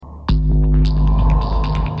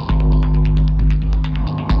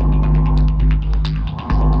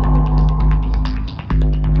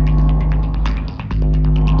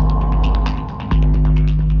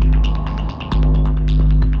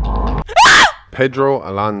Pedro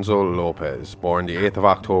Alonso Lopez, born the 8th of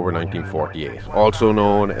October 1948, also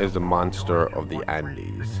known as the Monster of the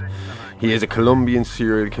Andes. He is a Colombian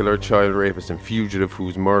serial killer, child rapist and fugitive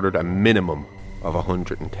who's murdered a minimum of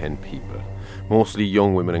 110 people, mostly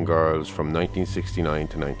young women and girls from 1969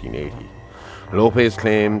 to 1980. Lopez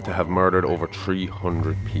claimed to have murdered over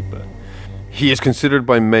 300 people. He is considered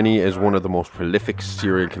by many as one of the most prolific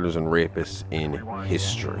serial killers and rapists in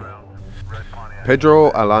history.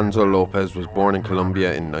 Pedro Alonso Lopez was born in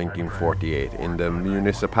Colombia in 1948 in the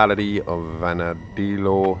municipality of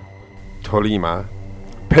Vanadillo, Tolima.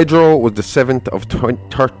 Pedro was the seventh of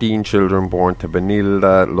 13 children born to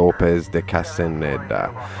Benilda Lopez de Castaneda,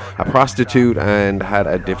 a prostitute, and had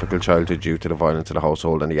a difficult childhood due to the violence of the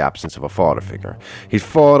household and the absence of a father figure. His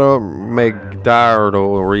father,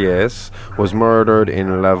 Megdardo Reyes, was murdered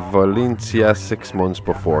in La Valencia 6 months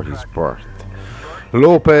before his birth.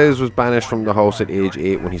 Lopez was banished from the house at age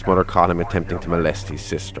 8 when his mother caught him attempting to molest his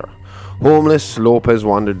sister. Homeless, Lopez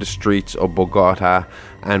wandered the streets of Bogota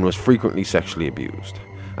and was frequently sexually abused.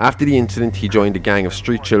 After the incident, he joined a gang of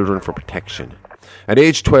street children for protection. At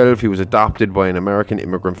age 12, he was adopted by an American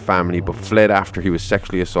immigrant family but fled after he was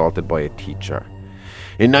sexually assaulted by a teacher.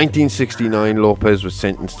 In 1969, Lopez was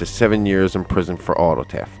sentenced to 7 years in prison for auto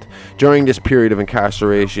theft. During this period of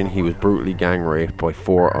incarceration, he was brutally gang raped by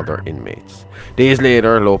 4 other inmates. Days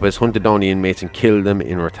later, Lopez hunted down the inmates and killed them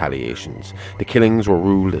in retaliations. The killings were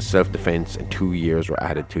ruled as self-defense and 2 years were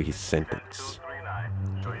added to his sentence.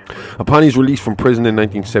 Upon his release from prison in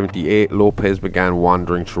 1978, Lopez began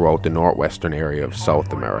wandering throughout the northwestern area of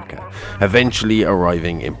South America, eventually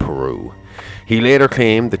arriving in Peru. He later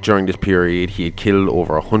claimed that during this period he had killed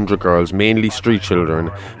over 100 girls, mainly street children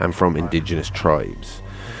and from indigenous tribes.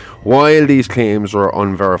 While these claims were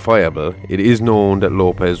unverifiable, it is known that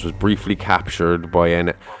Lopez was briefly captured by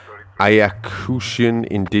an Ayacucian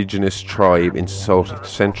indigenous tribe in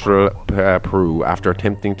south-central Peru after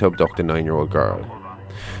attempting to abduct a 9-year-old girl.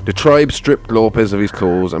 The tribe stripped Lopez of his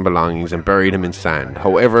clothes and belongings and buried him in sand.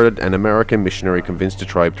 However, an American missionary convinced the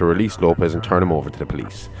tribe to release Lopez and turn him over to the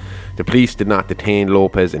police. The police did not detain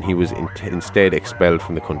Lopez and he was instead expelled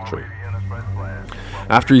from the country.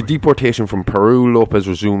 After his deportation from Peru, Lopez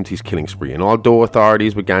resumed his killing spree, and although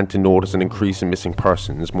authorities began to notice an increase in missing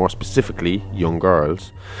persons, more specifically young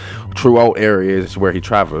girls, throughout areas where he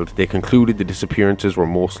travelled, they concluded the disappearances were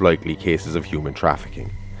most likely cases of human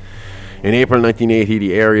trafficking. In April 1980,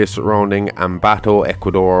 the areas surrounding Ambato,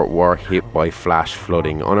 Ecuador, were hit by flash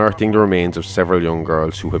flooding, unearthing the remains of several young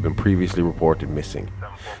girls who had been previously reported missing.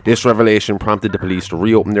 This revelation prompted the police to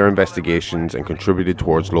reopen their investigations and contributed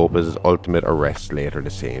towards Lopez's ultimate arrest later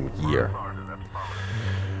the same year.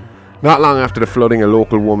 Not long after the flooding, a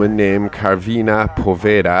local woman named Carvina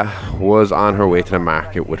Poveda was on her way to the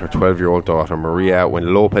market with her 12-year-old daughter Maria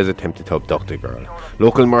when Lopez attempted to abduct the girl.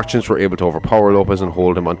 Local merchants were able to overpower Lopez and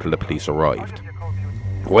hold him until the police arrived.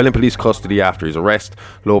 While in police custody after his arrest,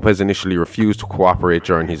 Lopez initially refused to cooperate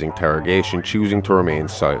during his interrogation, choosing to remain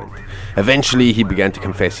silent. Eventually, he began to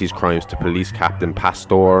confess his crimes to police captain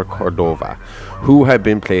Pastor Cordova, who had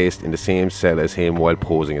been placed in the same cell as him while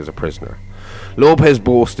posing as a prisoner. Lopez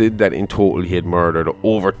boasted that in total he had murdered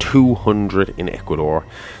over 200 in Ecuador,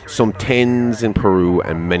 some 10s in Peru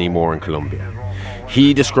and many more in Colombia.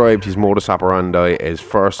 He described his modus operandi as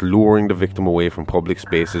first luring the victim away from public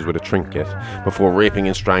spaces with a trinket before raping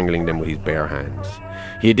and strangling them with his bare hands.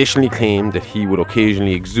 He additionally claimed that he would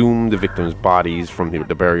occasionally exhume the victims' bodies from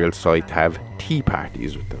the burial site to have tea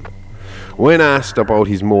parties with them. When asked about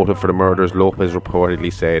his motive for the murders, Lopez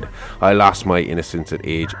reportedly said, "I lost my innocence at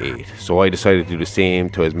age 8, so I decided to do the same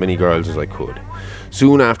to as many girls as I could."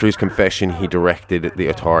 Soon after his confession, he directed the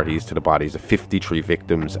authorities to the bodies of 53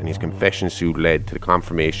 victims, and his confession soon led to the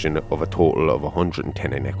confirmation of a total of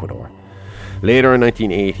 110 in Ecuador. Later in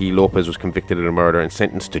 1980, Lopez was convicted of the murder and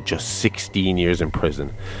sentenced to just 16 years in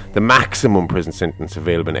prison, the maximum prison sentence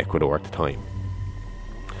available in Ecuador at the time.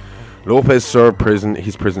 Lopez served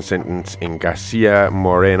his prison sentence in Garcia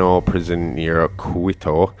Moreno prison near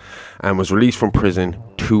Quito and was released from prison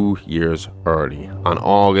 2 years early, on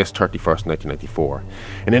August 31st, 1994.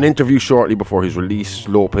 In an interview shortly before his release,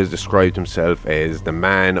 Lopez described himself as the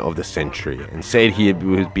man of the century and said he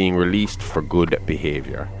was being released for good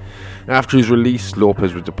behaviour. After his release,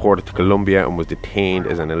 Lopez was deported to Colombia and was detained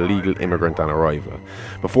as an illegal immigrant on arrival,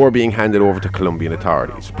 before being handed over to Colombian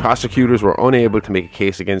authorities. Prosecutors were unable to make a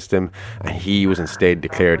case against him, and he was instead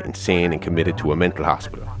declared insane and committed to a mental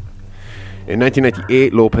hospital. In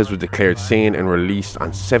 1998, Lopez was declared sane and released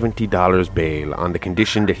on $70 bail on the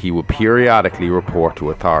condition that he would periodically report to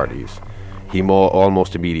authorities. He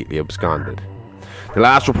almost immediately absconded. The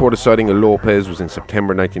last reported sighting of Lopez was in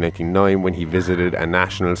September 1999 when he visited a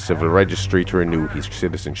National Civil Registry to renew his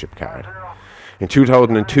citizenship card. In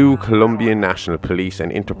 2002, Colombian National Police and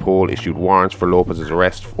Interpol issued warrants for Lopez's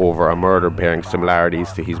arrest over a murder bearing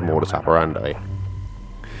similarities to his modus operandi.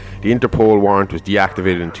 The Interpol warrant was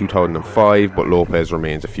deactivated in 2005, but Lopez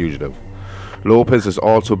remains a fugitive. Lopez has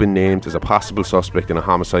also been named as a possible suspect in a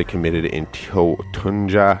homicide committed in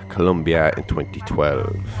Tunja, Colombia in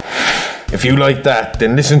 2012. If you like that,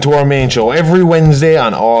 then listen to our main show every Wednesday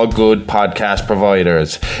on all good podcast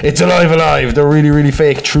providers. It's Alive, the really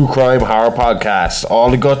fake true crime horror podcast. All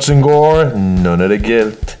the guts and gore, none of the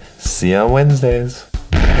guilt. See you on Wednesdays.